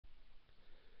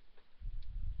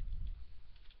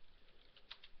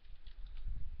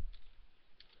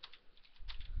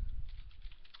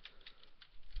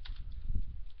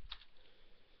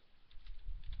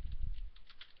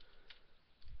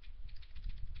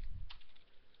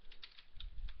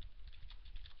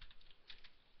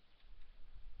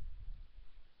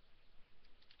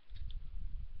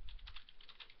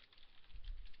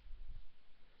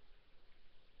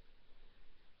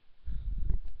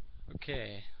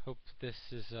Okay, hope this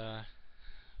is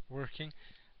working.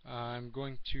 I'm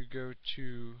going to go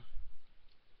to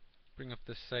bring up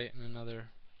the site in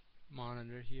another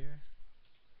monitor here.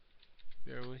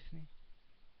 Bear with me.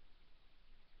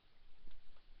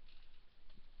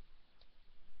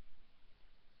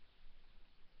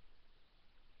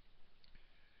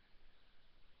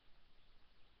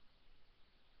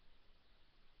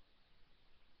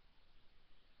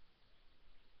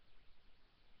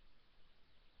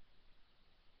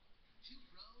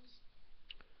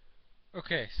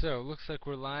 Okay, so looks like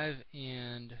we're live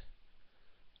and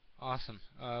awesome.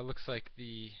 Looks like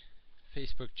the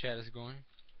Facebook chat is going.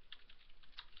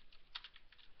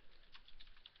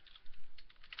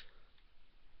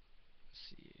 Let's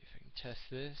see if I can test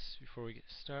this before we get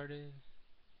started.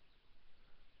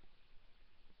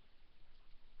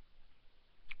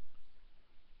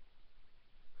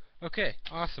 Okay,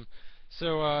 awesome.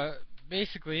 So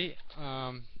basically,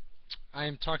 I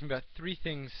am talking about three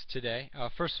things today.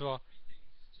 First of all,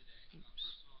 oops,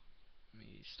 let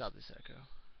me stop this echo.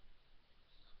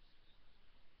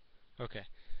 Okay.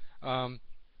 Um,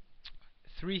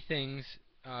 Three things.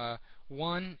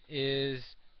 One is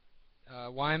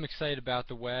why I'm excited about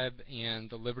the web and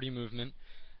the Liberty movement.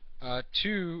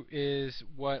 Two is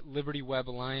what Liberty Web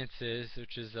Alliance is,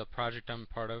 which is a project I'm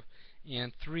a part of.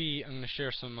 And three, I'm going to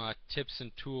share some tips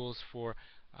and tools for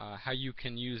how you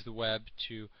can use the web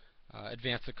to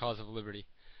advance the cause of liberty.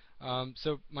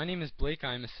 So my name is Blake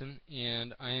Imeson,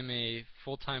 and I am a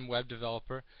full-time web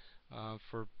developer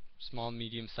for small and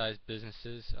medium-sized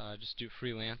businesses. Just do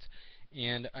freelance.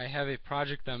 And I have a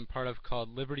project that I'm part of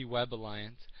called Liberty Web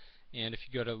Alliance. And if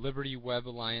you go to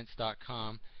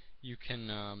libertyweballiance.com, you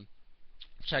can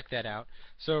check that out.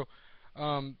 So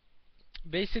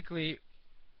basically,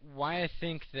 why I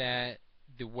think that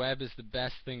the web is the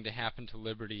best thing to happen to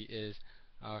liberty is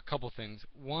a couple things.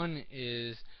 One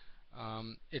is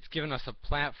it's given us a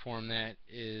platform that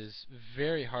is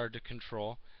very hard to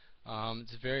control.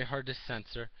 It's very hard to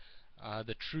censor.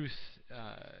 The truth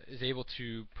is able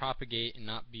to propagate and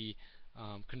not be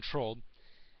controlled.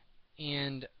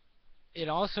 And it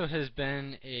also has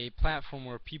been a platform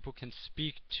where people can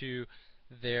speak to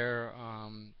their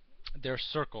um, their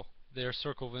circle, their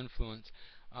circle of influence.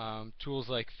 Tools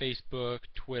like Facebook,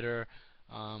 Twitter,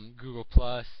 Google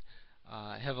Plus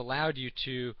have allowed you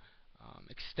to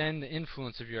extend the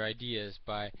influence of your ideas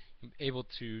by able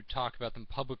to talk about them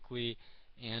publicly,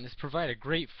 and it's provided a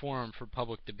great forum for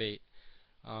public debate.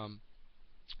 Um,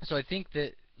 so I think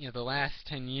that the last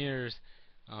 10 years,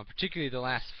 particularly the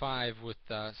last 5, with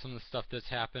some of the stuff that's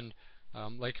happened,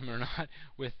 like him or not,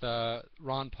 with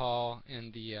Ron Paul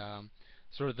and the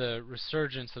sort of the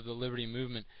resurgence of the liberty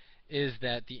movement, is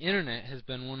that the internet has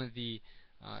been one of the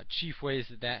chief ways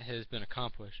that that has been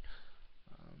accomplished.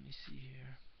 Let me see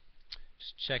here.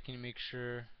 Just checking to make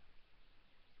sure.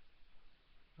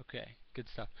 Okay, good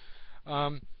stuff.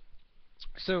 Um,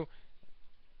 so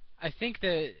I think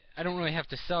that I don't really have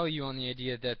to sell you on the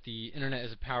idea that the internet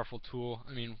is a powerful tool.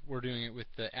 I mean, we're doing it with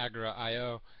the Agora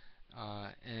IO,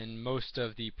 and most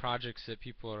of the projects that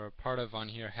people are a part of on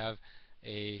here have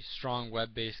a strong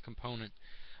web-based component.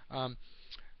 Um,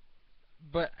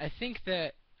 but I think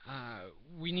that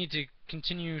we need to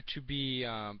continue to be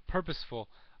purposeful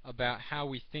about how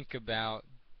we think about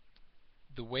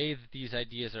the way that these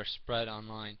ideas are spread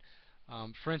online.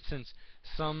 For instance,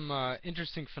 some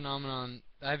interesting phenomenon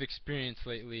I've experienced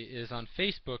lately is on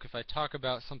Facebook. If I talk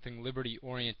about something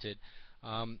liberty-oriented,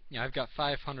 I've got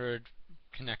 500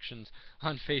 connections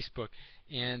on Facebook,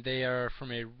 and they are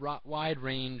from a wide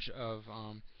range of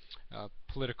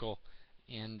political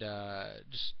and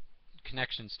just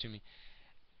connections to me.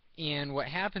 And what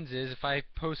happens is, if I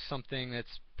post something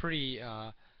that's pretty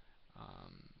um,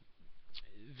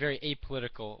 very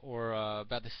apolitical or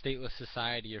about the stateless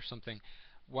society or something,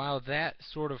 while that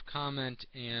sort of comment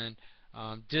and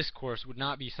discourse would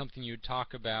not be something you'd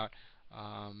talk about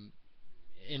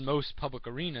in most public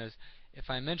arenas, if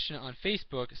I mention it on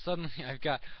Facebook, suddenly I've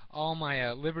got all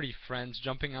my Liberty friends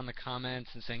jumping on the comments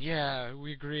and saying, "Yeah,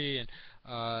 we agree," and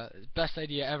 "best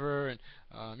idea ever," and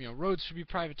 "roads should be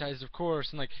privatized, of course,"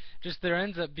 and like just there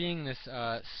ends up being this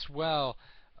swell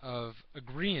of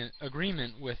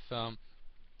agreement with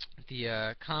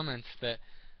the comments that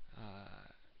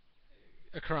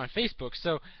occur on Facebook.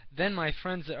 So then my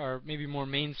friends that are maybe more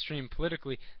mainstream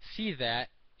politically see that,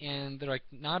 and they're like,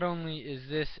 not only is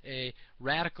this a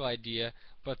radical idea,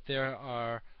 but there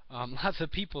are lots of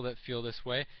people that feel this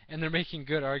way, and they're making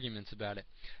good arguments about it.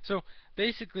 So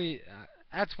basically,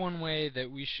 that's one way that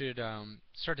we should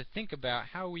start to think about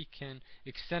how we can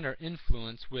extend our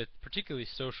influence with particularly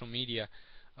social media.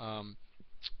 Um,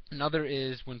 Another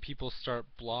is when people start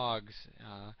blogs,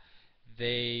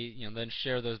 they then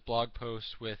share those blog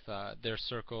posts with their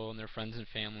circle and their friends and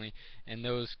family, and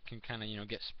those can kind of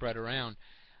get spread around.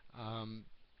 Um,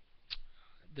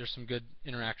 there's some good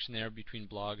interaction there between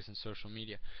blogs and social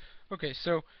media. Okay,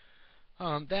 so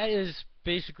that is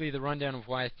basically the rundown of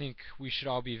why I think we should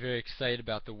all be very excited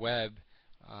about the web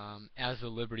as a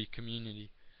Liberty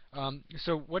community.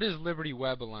 So what is Liberty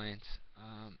Web Alliance?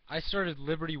 I started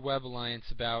Liberty Web Alliance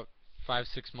about 5,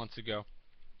 6 months ago.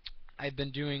 I've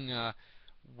been doing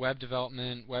web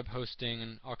development, web hosting,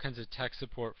 and all kinds of tech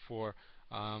support for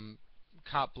um,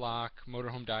 Cop Block,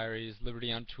 Motorhome Diaries,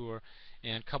 Liberty on Tour,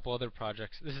 and a couple other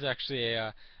projects. This is actually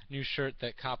a new shirt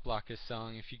that Cop Block is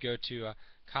selling. If you go to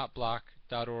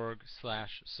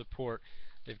copblock.org/support,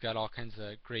 they've got all kinds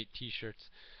of great T-shirts.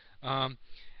 Um,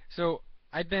 so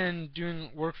I've been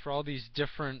doing work for all these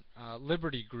different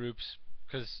Liberty groups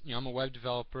because I'm a web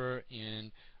developer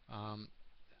and um,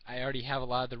 I already have a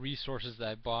lot of the resources that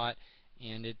I bought,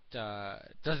 and it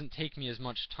doesn't take me as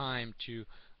much time to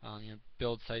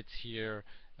build sites here,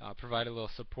 provide a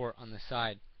little support on the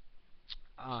side.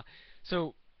 Uh,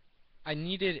 so I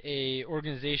needed a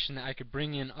organization that I could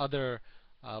bring in other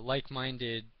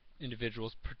like-minded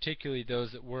individuals, particularly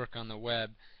those that work on the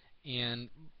web, and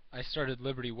I started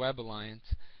Liberty Web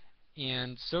Alliance.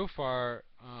 And so far,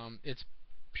 it's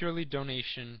purely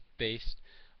donation based.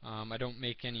 I don't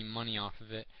make any money off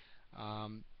of it.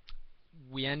 Um,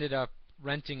 we ended up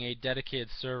renting a dedicated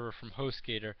server from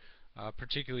HostGator,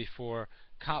 particularly for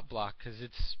CopBlock, because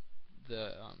it's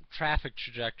the traffic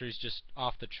trajectory is just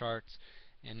off the charts,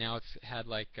 and now it's had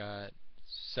like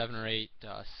 7 or 8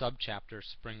 sub chapters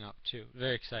spring up too.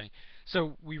 Very exciting.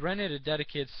 So we rented a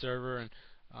dedicated server, and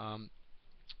um,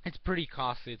 it's pretty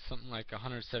costly. It's something like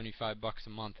 175 bucks a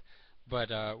month, but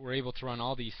we're able to run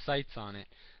all these sites on it.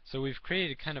 So we've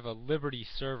created kind of a Liberty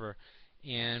server,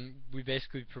 and we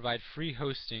basically provide free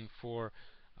hosting for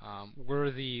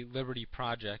worthy Liberty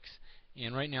projects.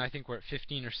 And right now I think we're at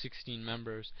 15 or 16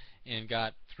 members and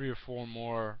got 3 or 4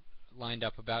 more lined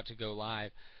up about to go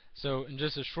live. So in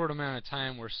just a short amount of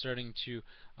time we're starting to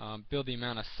build the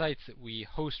amount of sites that we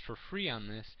host for free on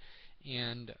this,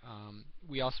 and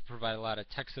we also provide a lot of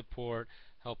tech support,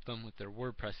 help them with their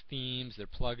WordPress themes, their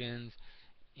plugins,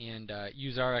 and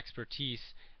use our expertise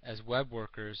as web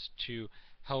workers to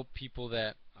help people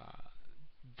that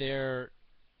their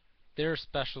their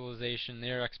specialization,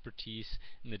 their expertise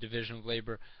in the division of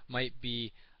labor might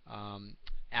be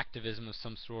activism of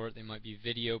some sort. They might be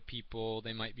video people,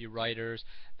 they might be writers.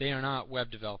 They are not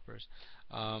web developers.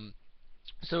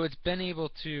 So it's been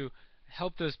able to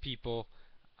help those people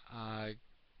uh,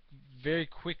 very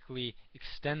quickly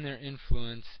extend their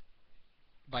influence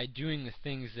by doing the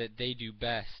things that they do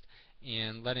best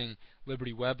and letting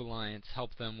Liberty Web Alliance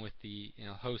help them with the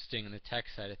hosting and the tech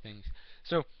side of things.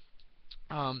 So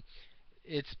um,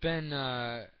 it's been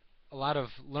a lot of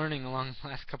learning along the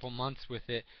last couple months with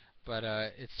it, but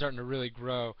it's starting to really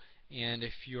grow. And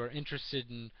if you're interested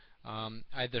in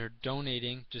either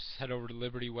donating, just head over to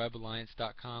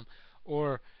libertyweballiance.com,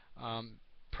 or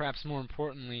perhaps more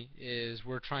importantly, is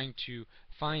we're trying to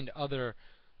find other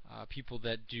people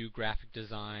that do graphic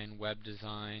design, web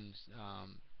design,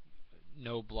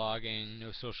 no blogging,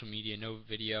 no social media, no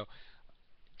video,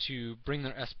 to bring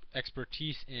their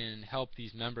expertise in and help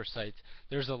these member sites.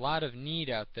 There's a lot of need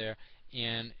out there,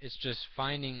 and it's just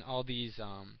finding all these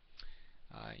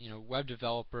web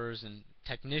developers and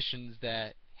technicians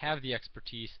that have the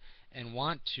expertise and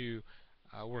want to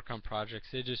work on projects.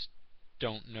 They just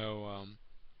don't know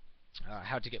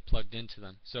how to get plugged into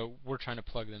them. So we're trying to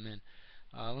plug them in.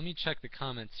 Let me check the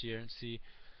comments here and see.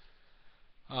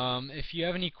 If you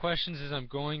have any questions as I'm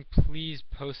going, please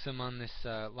post them on this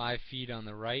live feed on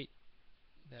the right.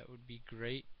 That would be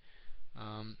great.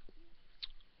 Um,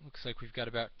 looks like we've got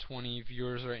about 20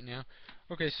 viewers right now.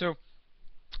 Okay, so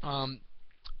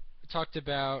talked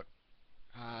about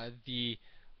the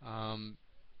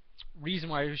reason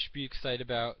why we should be excited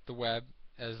about the web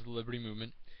as the Liberty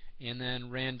movement, and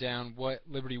then ran down what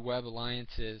Liberty Web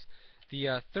Alliance is.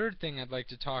 The third thing I'd like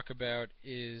to talk about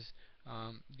is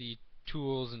the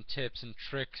tools and tips and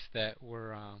tricks that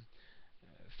we're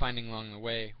finding along the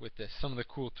way with this. Some of the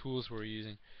cool tools we're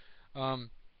using. Um,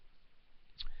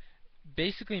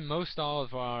 Basically, most all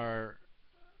of our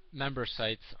member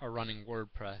sites are running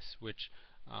WordPress, which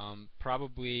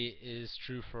probably is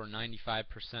true for 95%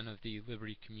 of the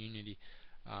Liberty community.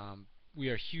 We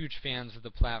are huge fans of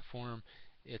the platform.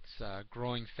 It's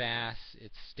growing fast,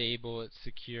 it's stable, it's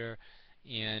secure,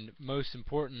 and most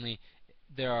importantly,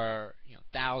 there are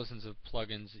thousands of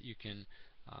plugins that you can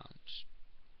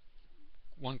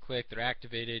one click, they're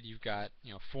activated. You've got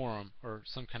forum or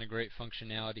some kind of great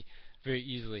functionality very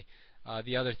easily.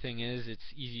 The other thing is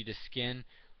it's easy to skin.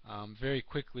 Very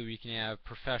quickly we can have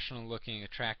professional looking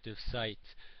attractive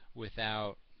sites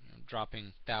without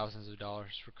dropping thousands of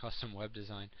dollars for custom web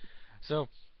design. So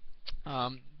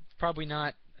probably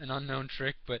not an unknown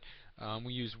trick, but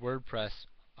we use WordPress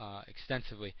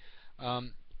extensively.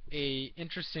 A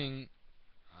interesting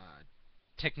uh,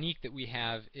 technique that we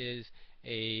have is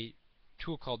a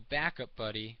tool called Backup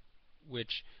Buddy,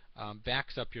 which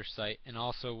backs up your site and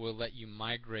also will let you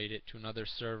migrate it to another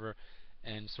server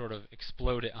and sort of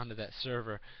explode it onto that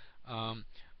server.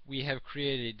 We have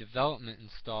created a development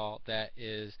install that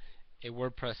is a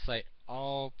WordPress site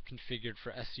all configured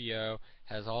for SEO,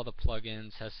 has all the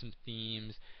plugins, has some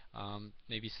themes,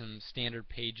 maybe some standard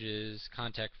pages,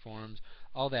 contact forms,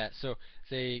 all that. So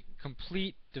it's a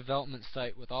complete development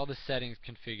site with all the settings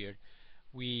configured.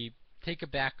 We take a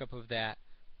backup of that,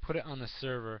 put it on the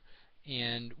server,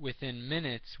 and within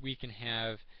minutes we can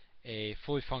have a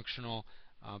fully functional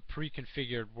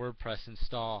pre-configured WordPress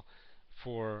install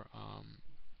for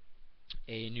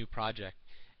a new project.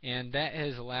 And that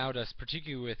has allowed us,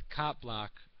 particularly with CopBlock,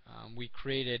 we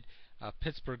created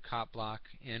Pittsburgh CopBlock,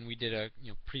 and we did a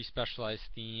pretty specialized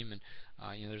theme, and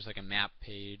there's like a map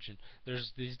page, and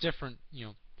there's these different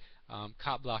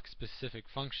CopBlock specific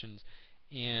functions.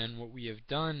 And what we have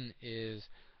done is,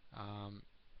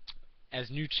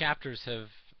 as new chapters have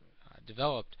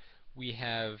developed, we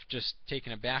have just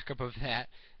taken a backup of that,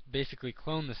 basically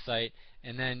cloned the site,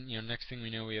 and then next thing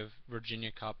we know we have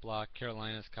Virginia cop block,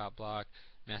 Carolina's cop block,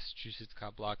 Massachusetts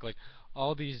cop block, like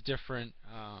all these different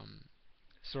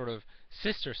sort of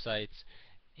sister sites,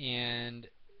 and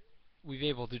we've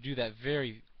able to do that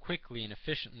very quickly and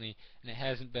efficiently, and it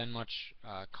hasn't been much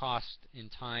cost in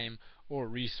time or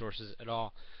resources at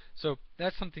all. So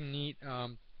that's something neat.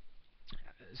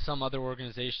 Some other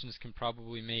organizations can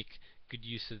probably make good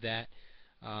use of that.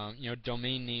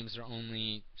 Domain names are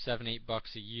only $7-8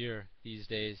 a year these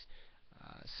days,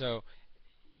 so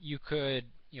you could,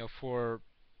 for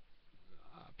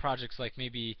projects like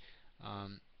maybe,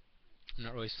 I'm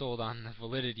not really sold on the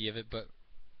validity of it, but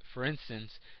for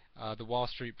instance, the Wall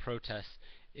Street protests.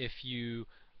 If you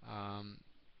um,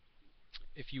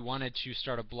 if you wanted to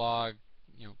start a blog,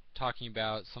 talking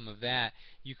about some of that,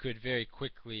 you could very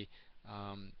quickly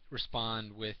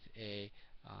respond with a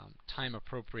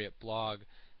time-appropriate blog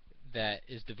that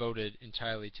is devoted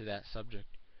entirely to that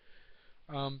subject.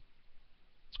 Um,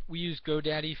 we use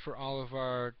GoDaddy for all of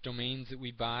our domains that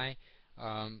we buy.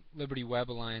 Liberty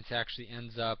Web Alliance actually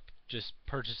ends up just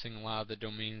purchasing a lot of the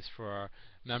domains for our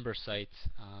member sites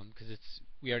because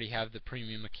we already have the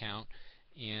premium account,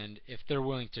 and if they're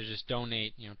willing to just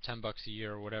donate, $10 a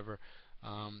year or whatever,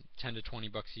 10 to 20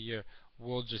 bucks a year,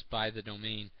 we'll just buy the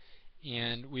domain.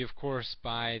 And we of course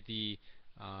buy the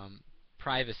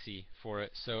privacy for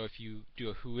it. So if you do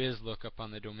a whois lookup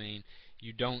on the domain,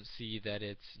 you don't see that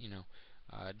it's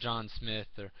John Smith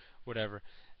or whatever.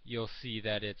 You'll see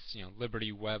that it's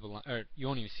Liberty Web Alliance, or you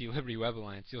won't even see Liberty Web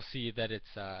Alliance. You'll see that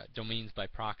it's domains by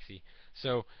proxy.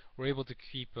 So we're able to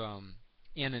keep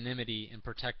anonymity and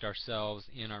protect ourselves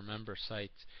and our member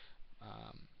sites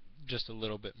just a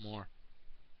little bit more.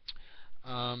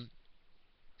 Um,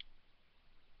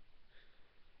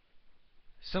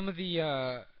 some of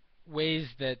the ways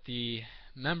that the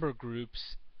member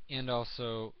groups and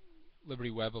also Liberty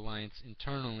Web Alliance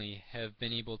internally have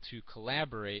been able to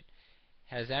collaborate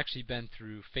has actually been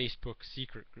through Facebook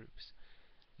secret groups.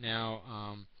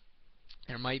 Now,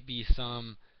 there might be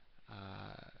some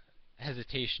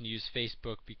hesitation to use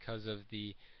Facebook because of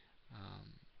the,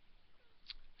 um,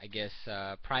 I guess,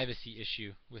 privacy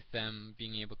issue with them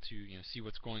being able to see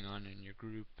what's going on in your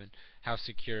group and how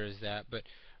secure is that. But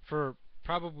for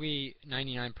probably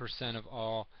 99% of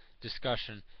all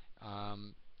discussion,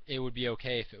 it would be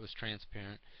okay if it was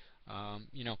transparent.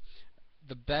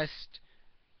 The best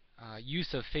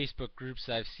use of Facebook groups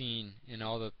that I've seen in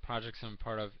all the projects I'm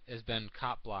part of has been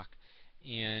CopBlock.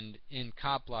 And in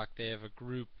CopBlock they have a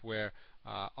group where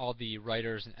all the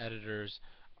writers and editors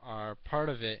are part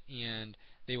of it, and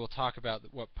they will talk about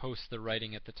what posts they're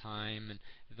writing at the time, and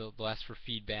they'll ask for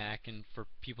feedback and for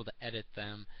people to edit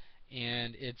them.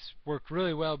 And it's worked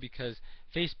really well because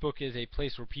Facebook is a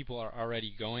place where people are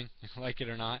already going, like it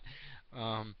or not.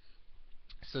 Um,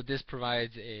 so this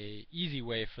provides a easy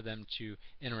way for them to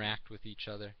interact with each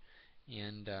other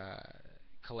and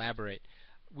collaborate.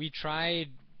 We tried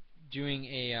doing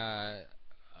a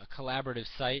collaborative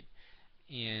site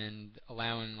and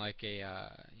allowing like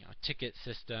a ticket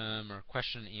system or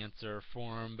question and answer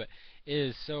forum, but it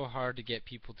is so hard to get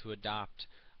people to adopt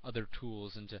other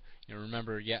tools and to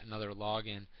remember yet another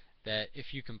login. That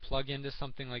if you can plug into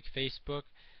something like Facebook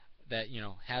that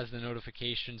has the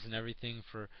notifications and everything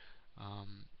for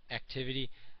activity,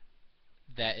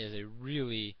 that is a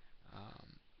really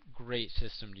great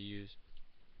system to use.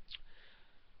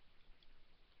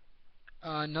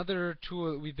 Another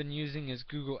tool that we've been using is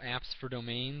Google Apps for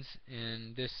Domains,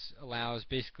 and this allows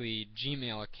basically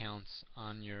Gmail accounts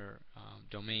on your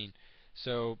domain.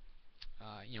 So,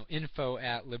 info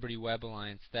at Liberty Web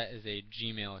Alliance, that is a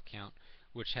Gmail account,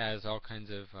 which has all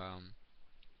kinds of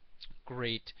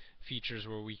great features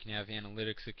where we can have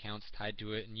analytics accounts tied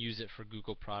to it and use it for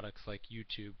Google products like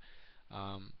YouTube,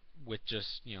 with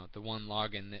just the one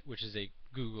login, which is a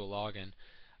Google login.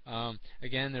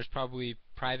 Again, there's probably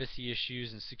privacy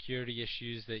issues and security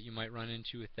issues that you might run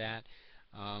into with that.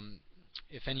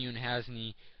 If anyone has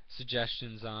any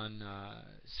suggestions on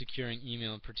securing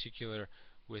email in particular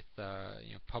with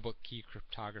public key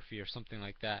cryptography or something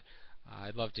like that,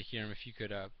 I'd love to hear them if you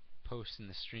could post in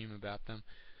the stream about them.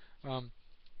 Let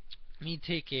me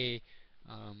take a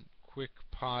quick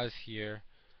pause here.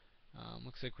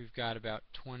 Looks like we've got about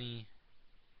 20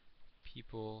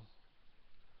 people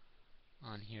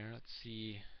on here. Let's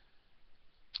see.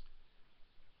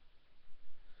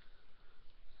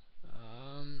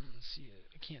 Let's see.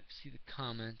 I can't see the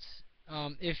comments.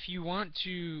 If you want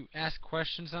to ask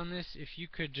questions on this, if you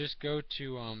could just go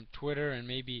to Twitter and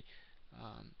maybe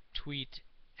tweet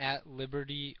at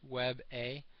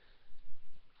LibertyWebA,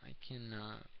 I can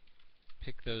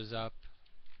pick those up.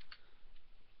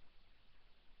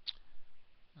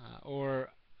 Or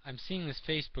I'm seeing this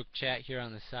Facebook chat here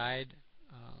on the side.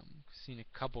 Seen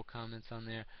a couple comments on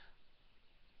there.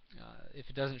 If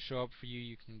it doesn't show up for you,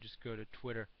 you can just go to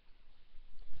Twitter.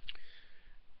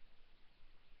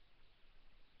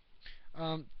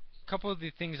 Couple of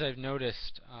the things I've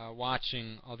noticed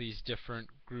watching all these different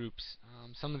groups,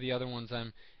 some of the other ones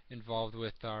I'm involved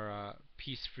with are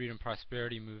Peace, Freedom,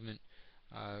 Prosperity Movement,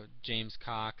 James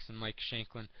Cox and Mike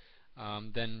Shanklin.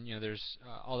 Then there's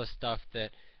all the stuff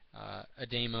that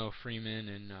Ademo Freeman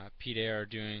and Pete Eyre are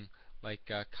doing, like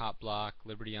Cop Block,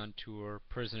 Liberty on Tour,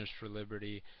 Prisoners for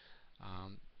Liberty,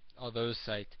 all those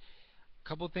sites. A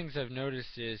couple of things I've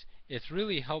noticed is it's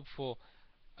really helpful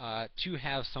to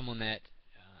have someone that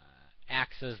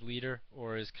acts as leader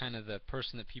or is kind of the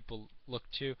person that people look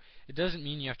to. It doesn't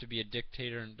mean you have to be a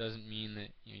dictator, and it doesn't mean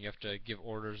that you have to give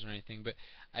orders or anything. But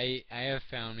I have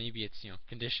found, maybe it's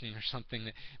conditioning or something,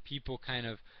 that people kind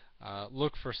of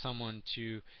look for someone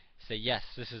to say, yes,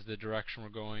 this is the direction we're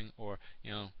going, or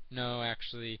no,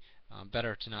 actually,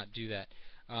 better to not do that.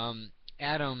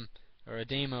 Adam or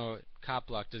Ademo at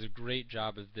Coplock does a great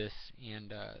job of this,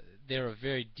 and they're a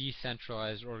very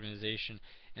decentralized organization,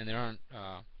 and there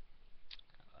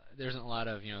isn't a lot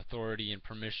of authority and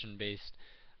permission based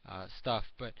stuff,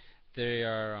 but they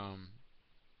are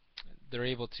they're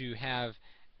able to have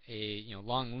a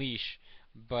long leash,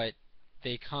 but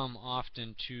they come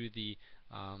often to the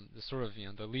sort of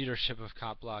the leadership of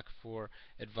Coplock for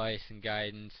advice and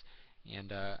guidance,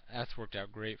 and that's worked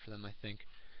out great for them, I think.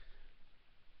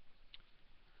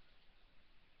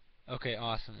 Okay,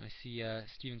 awesome. I see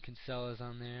Stephen Kinsella's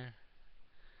on there.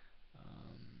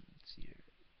 Let's see here.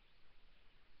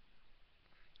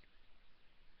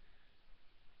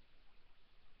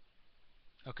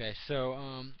 Okay,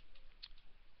 so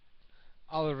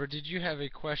Oliver, did you have a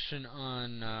question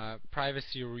on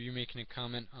privacy, or were you making a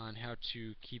comment on how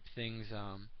to keep things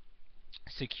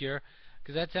secure?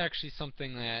 Because that's actually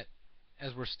something that,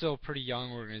 as we're still a pretty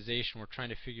young organization, we're trying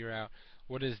to figure out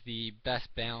what is the best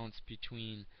balance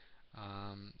between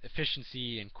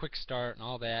efficiency and quick start and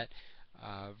all that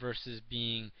versus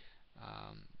being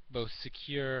both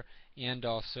secure and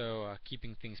also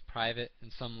keeping things private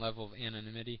and some level of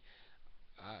anonymity.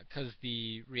 Because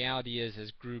the reality is,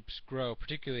 as groups grow,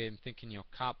 particularly I'm thinking,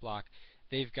 Cop Block,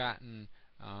 they've gotten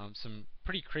some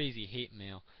pretty crazy hate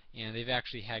mail, and they've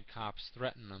actually had cops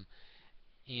threaten them,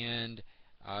 and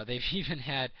they've even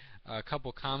had a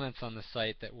couple comments on the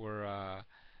site that were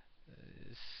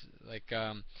like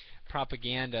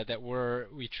propaganda that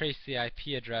we traced the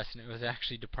IP address, and it was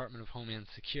actually Department of Homeland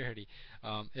Security.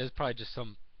 It was probably just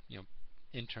some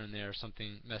intern there or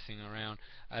something messing around.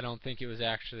 I don't think it was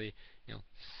actually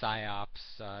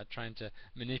psyops trying to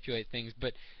manipulate things,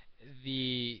 but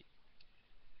the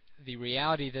the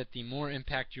reality that the more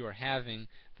impact you are having,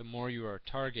 the more you are a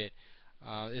target,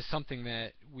 is something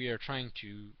that we are trying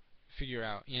to figure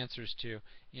out answers to.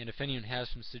 And if anyone has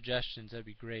some suggestions, that'd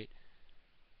be great.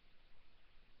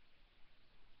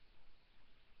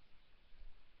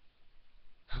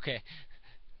 Okay,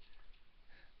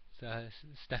 so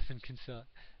Stefan Kinsella.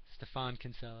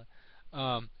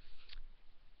 Um,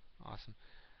 awesome.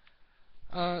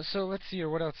 So let's see here.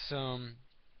 What else?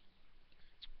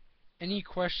 Any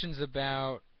questions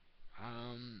about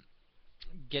um,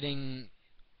 getting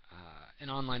an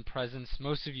online presence?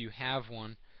 Most of you have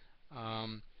one.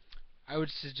 Um, I would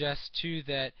suggest too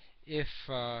that if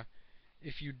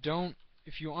if you don't,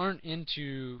 if you aren't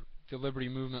into the liberty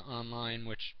movement online,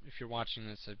 which if you're watching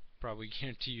this, I probably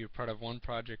guarantee you're part of one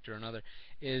project or another,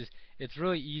 is it's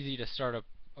really easy to start a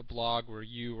blog where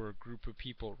you or a group of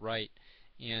people write.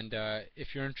 And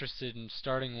if you're interested in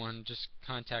starting one, just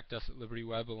contact us at Liberty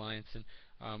Web Alliance, and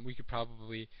we could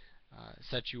probably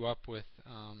set you up with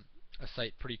a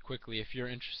site pretty quickly if you're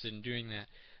interested in doing that.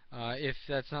 If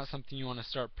that's not something you want to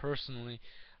start personally,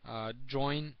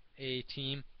 join a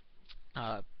team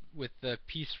uh, with the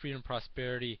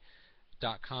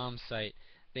peacefreedomprosperity.com site.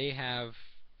 They have,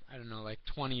 I don't know, like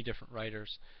 20 different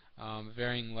writers,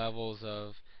 varying levels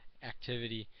of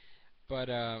activity. But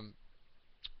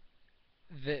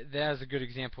that is a good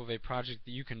example of a project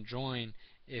that you can join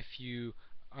if you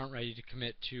aren't ready to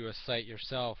commit to a site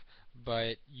yourself,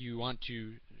 but you want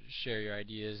to share your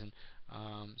ideas and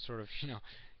sort of,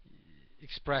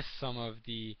 express some of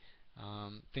the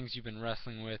things you've been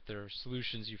wrestling with or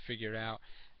solutions you figured out.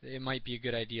 It might be a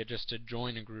good idea just to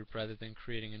join a group rather than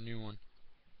creating a new one.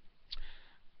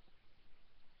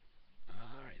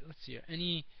 All right, let's see here.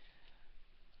 Any?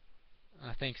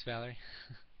 Thanks, Valerie.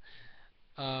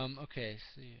 Okay,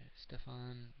 so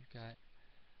Stefan, we've got.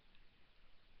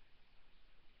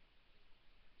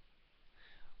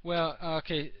 Well,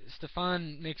 okay,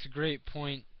 Stefan makes a great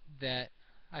point that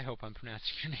I hope I'm pronouncing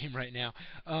your name right now.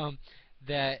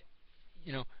 That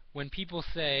you know, when people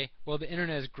say, well, the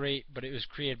internet is great, but it was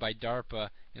created by DARPA,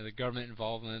 the government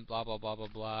involvement, blah, blah, blah, blah,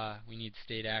 blah, we need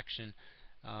state action.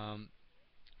 Um,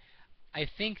 I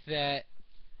think that,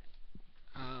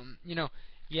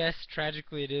 yes,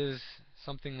 tragically it is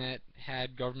something that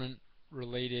had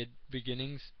government-related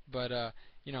beginnings, but,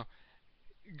 you know,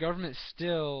 government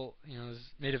still, is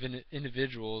made of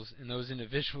individuals, and those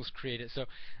individuals create it. So,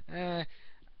 eh,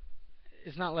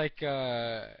 it's not like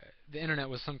the internet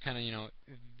was some kind of,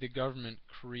 the government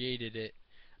created it.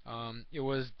 It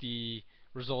was the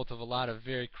result of a lot of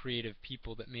very creative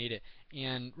people that made it.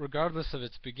 And regardless of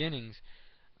its beginnings,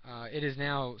 it is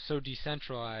now so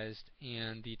decentralized,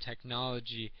 and the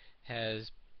technology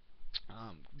has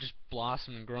just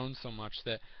blossomed and grown so much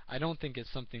that I don't think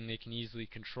it's something they can easily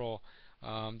control.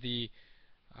 The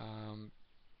um,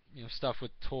 stuff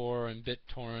with Tor and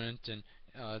BitTorrent and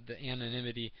the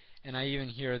anonymity. And I even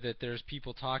hear that there's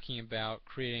people talking about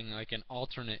creating like an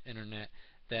alternate internet,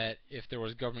 that if there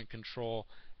was government control,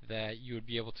 that you would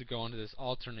be able to go onto this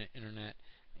alternate internet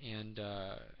and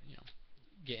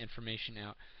get information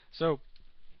out. So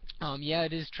yeah,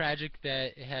 it is tragic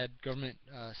that it had government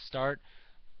start,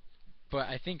 but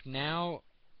I think now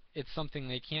it's something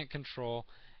they can't control,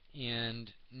 and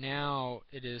now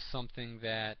it is something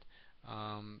that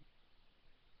um,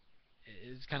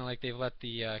 it's kind of like they've let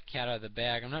the cat out of the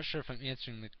bag. I'm not sure if I'm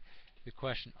answering the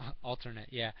question. Alternate,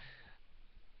 yeah.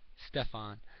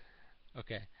 Stefan.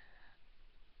 Okay,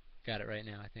 got it right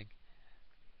now, I think.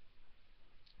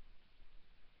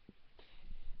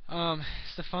 Um,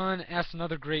 Stefan asked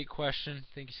another great question.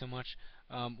 Thank you so much.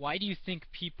 Why do you think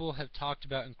people have talked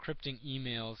about encrypting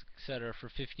emails, etc., for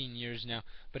 15 years now,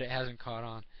 but it hasn't caught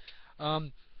on?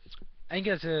 Um, I think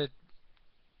that's a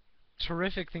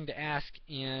terrific thing to ask,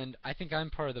 and I think I'm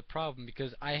part of the problem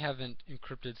because I haven't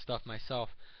encrypted stuff myself.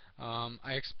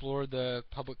 I explored the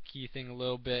public key thing a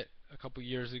little bit a couple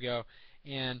years ago,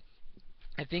 and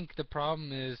I think the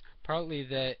problem is partly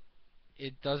that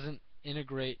it doesn't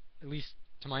integrate, at least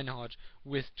to my knowledge,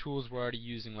 with tools we're already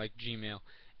using like Gmail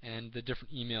and the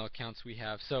different email accounts we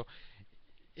have. So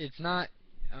it's not,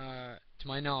 to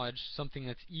my knowledge, something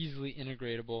that's easily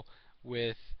integratable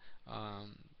with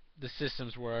um, the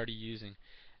systems we're already using.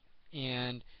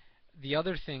 And the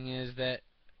other thing is that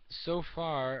so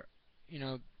far, you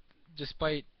know,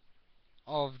 despite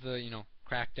all of the,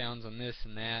 crackdowns on this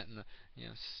and that and the,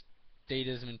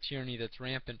 statism and tyranny that's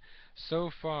rampant, so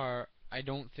far I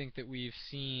don't think that we've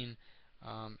seen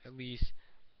at least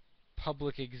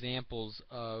public examples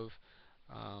of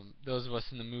those of us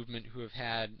in the movement who have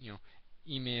had,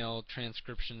 email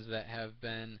transcriptions that have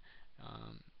been,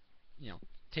 um, you know,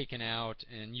 taken out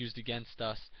and used against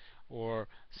us or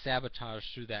sabotaged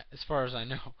through that, as far as I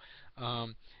know.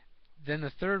 Um, then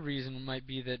the third reason might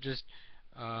be that just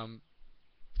um,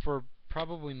 for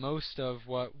probably most of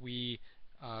what we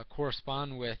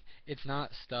correspond with, it's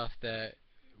not stuff that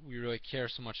we really care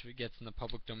so much if it gets in the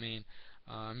public domain.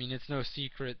 I mean, it's no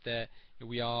secret that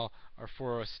we all are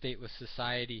for a stateless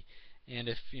society, and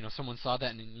if someone saw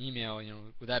that in an email,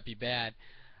 would that be bad?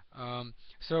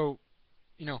 So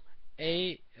you know,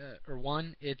 or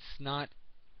one, it's not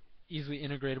easily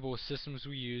integratable with systems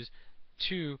we use.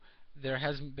 Two, there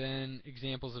hasn't been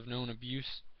examples of known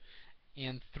abuse.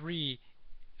 And three,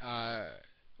 uh,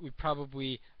 we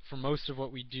probably, for most of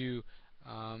what we do,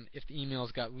 if the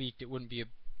emails got leaked, it wouldn't be a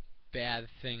bad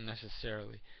thing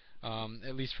necessarily,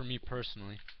 at least for me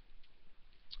personally.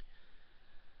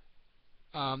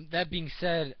 That being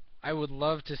said, I would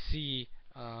love to see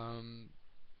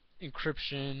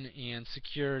encryption and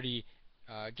security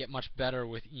get much better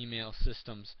with email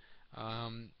systems. I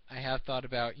have thought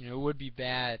about, it would be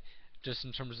bad just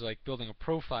in terms of like building a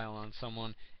profile on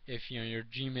someone if your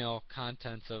Gmail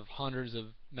contents of hundreds of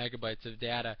megabytes of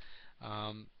data,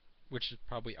 um, which is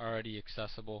probably already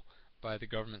accessible by the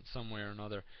government some way or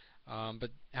another.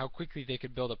 But how quickly they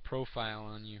could build a profile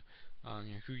on you,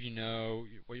 who you know,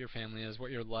 what your family is,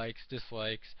 what your likes,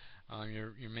 dislikes,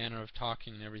 your manner of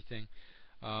talking and everything.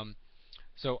 Um,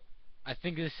 so I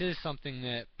think this is something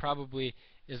that probably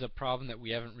is a problem that we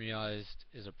haven't realized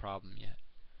is a problem yet.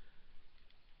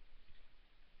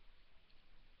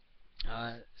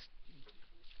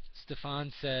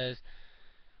 Stefan says,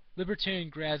 Libertarian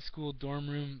grad school dorm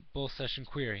room bull session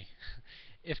query.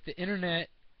 If the internet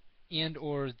and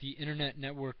or the internet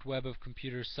networked web of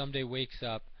computers someday wakes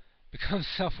up, becomes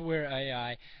self-aware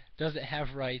AI, does it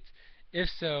have rights? If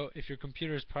so, if your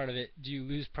computer is part of it, do you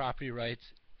lose property rights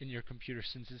in your computer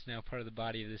since it's now part of the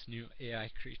body of this new AI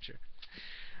creature?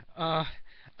 Uh,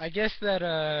 I guess that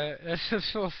that's a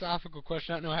philosophical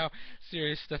question. I don't know how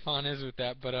serious Stefan is with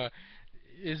that, but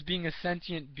is being a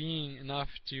sentient being enough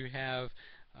to have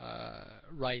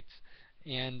rights?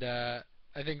 And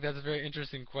I think that's a very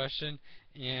interesting question,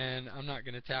 and I'm not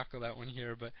going to tackle that one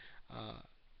here, but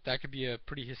that could be a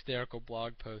pretty hysterical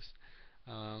blog post.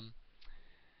 Um,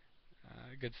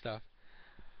 Good stuff.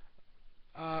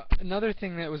 Another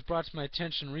thing that was brought to my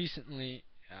attention recently,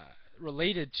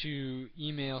 related to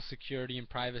email security and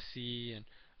privacy and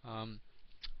um,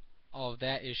 all of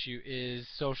that issue, is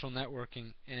social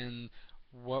networking and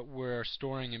what we're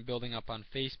storing and building up on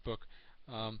Facebook.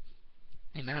 Um,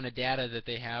 the amount of data that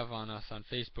they have on us on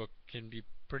Facebook can be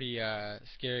pretty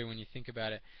scary when you think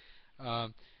about it.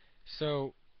 Um,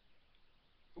 so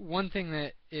one thing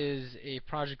that is a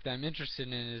project that I'm interested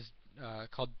in is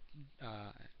called,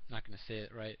 I'm not going to say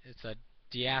it right, it's a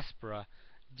Diaspora,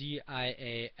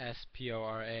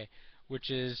 Diaspora, which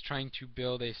is trying to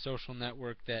build a social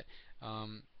network that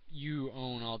you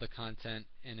own all the content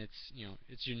and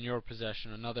it's in your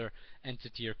possession. Another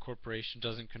entity or corporation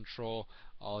doesn't control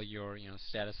all your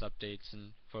status updates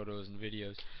and photos and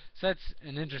videos. So that's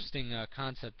an interesting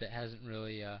concept that hasn't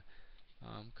really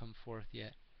come forth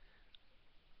yet.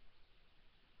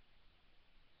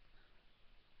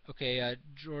 Okay,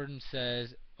 Jordan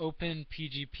says, open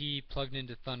PGP plugged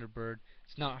into Thunderbird.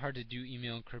 It's not hard to do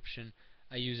email encryption.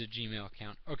 I use a Gmail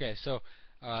account. Okay, so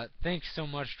thanks so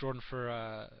much, Jordan,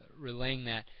 for relaying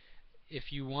that.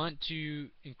 If you want to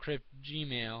encrypt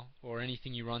Gmail or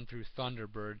anything you run through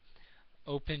Thunderbird,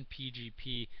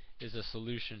 OpenPGP is a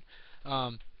solution.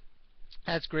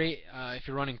 That's great if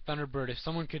you're running Thunderbird. If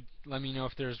someone could let me know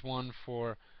if there's one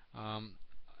for um,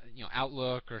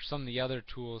 Outlook or some of the other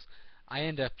tools. I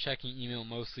end up checking email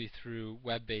mostly through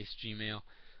web-based Gmail,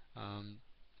 um,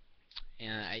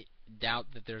 and I doubt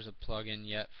that there's a plugin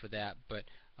yet for that. But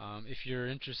if you're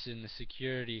interested in the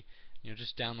security,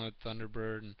 just download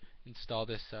Thunderbird and install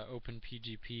this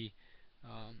OpenPGP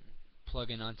um,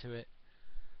 plugin onto it.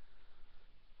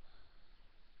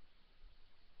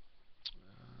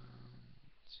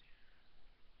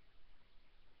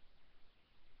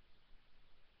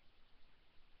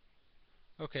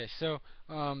 Okay, so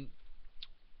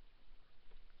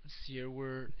let's see here.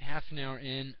 We're half an hour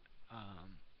in.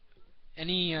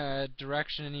 Any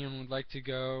direction anyone would like to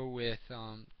go with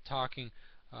talking,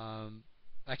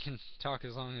 I can talk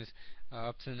as long as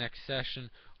up to the next session,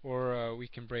 or we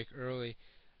can break early.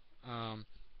 Um,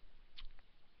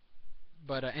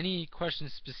 but any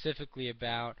questions specifically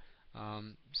about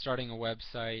starting a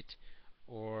website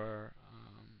or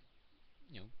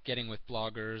getting with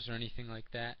bloggers or anything like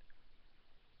that?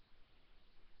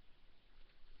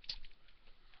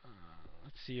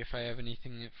 Let's see if I have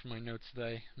anything from my notes that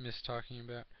I missed talking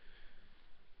about.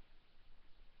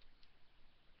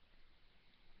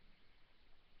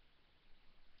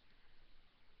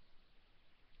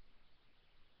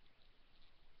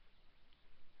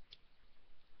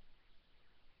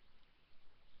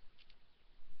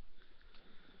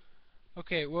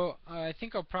 Okay, well, I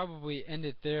think I'll probably end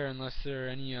it there unless there are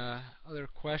any other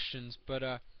questions.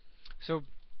 But so,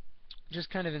 just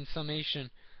kind of in summation,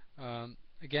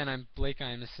 Again, I'm Blake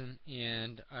Imeson,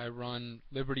 and I run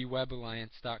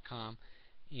LibertyWebAlliance.com.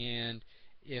 And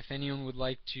if anyone would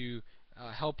like to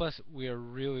help us, we are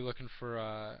really looking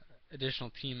for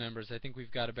additional team members. I think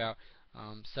we've got about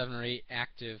 7 or 8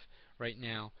 active right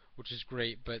now, which is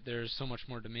great, but there's so much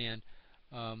more demand.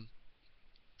 Um,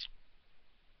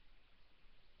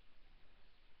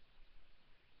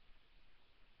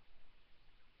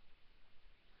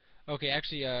 okay,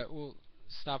 actually, we'll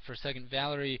stop for a second.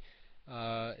 Valerie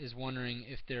is wondering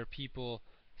if there are people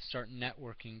start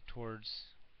networking towards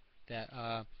that.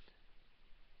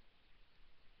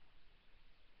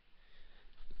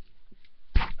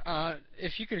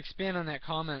 If you could expand on that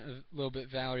comment a little bit,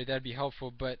 Valerie, that'd be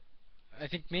helpful. But I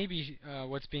think maybe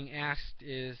what's being asked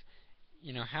is,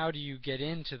 how do you get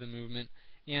into the movement?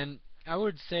 And I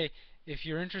would say if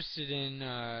you're interested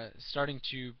in starting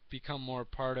to become more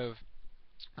part of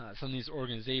some of these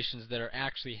organizations that are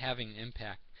actually having an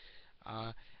impact,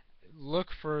 uh, look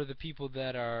for the people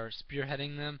that are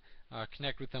spearheading them.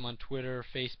 Connect with them on Twitter,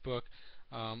 Facebook.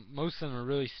 Most of them are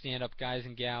really stand-up guys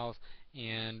and gals,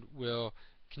 and will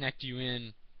connect you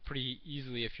in pretty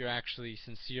easily if you're actually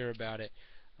sincere about it.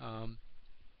 Um,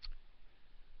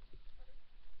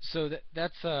 so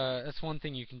that's one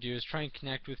thing you can do, is try and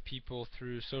connect with people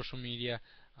through social media.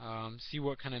 See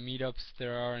what kind of meetups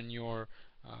there are in your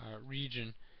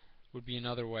region would be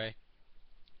another way.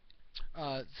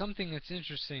 Something that's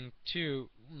interesting too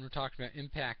when we're talking about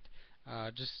impact,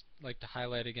 just like to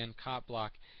highlight again cop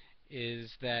block, is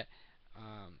that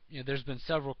there's been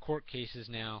several court cases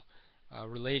now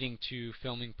relating to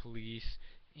filming police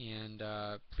and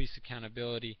police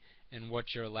accountability and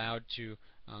what you're allowed to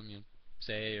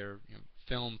say or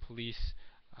film police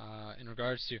in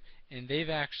regards to, and they've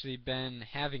actually been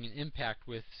having an impact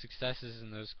with successes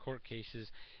in those court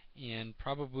cases, and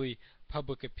probably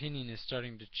public opinion is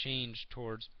starting to change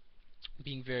towards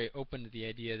being very open to the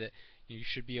idea that you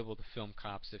should be able to film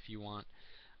cops if you want.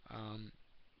 Um,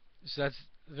 so that's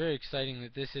very exciting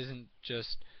that this isn't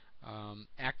just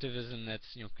activism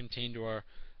that's contained to our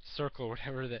circle or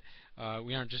whatever. That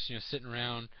we aren't just sitting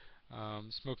around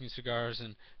smoking cigars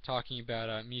and talking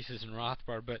about Mises and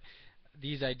Rothbard, but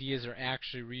these ideas are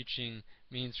actually reaching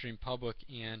mainstream public,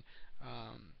 and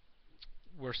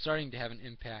we're starting to have an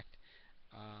impact.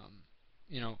 Um,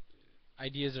 you know,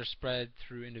 Ideas are spread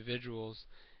through individuals,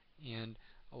 and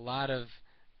a lot of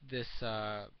this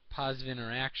positive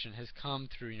interaction has come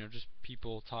through just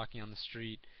people talking on the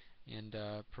street and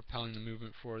propelling the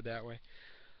movement forward that way.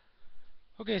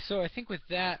 Okay, so I think with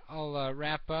that I'll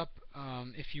wrap up.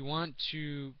 If you want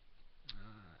to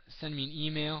send me an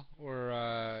email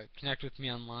or connect with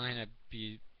me online, I'd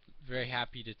be very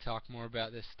happy to talk more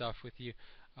about this stuff with you.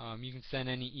 You can send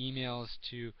any emails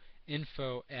to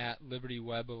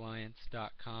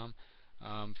info@libertyweballiance.com.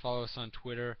 Follow us on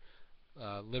Twitter,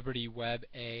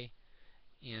 LibertyWebA,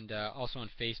 and also on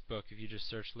Facebook. If you just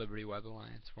search Liberty Web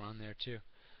Alliance, we're on there too.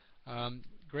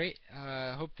 Great.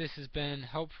 Hope this has been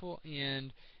helpful,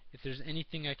 and if there's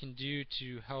anything I can do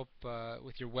to help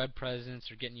with your web presence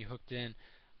or getting you hooked in,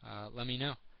 let me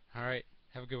know. All right.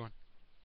 Have a good one.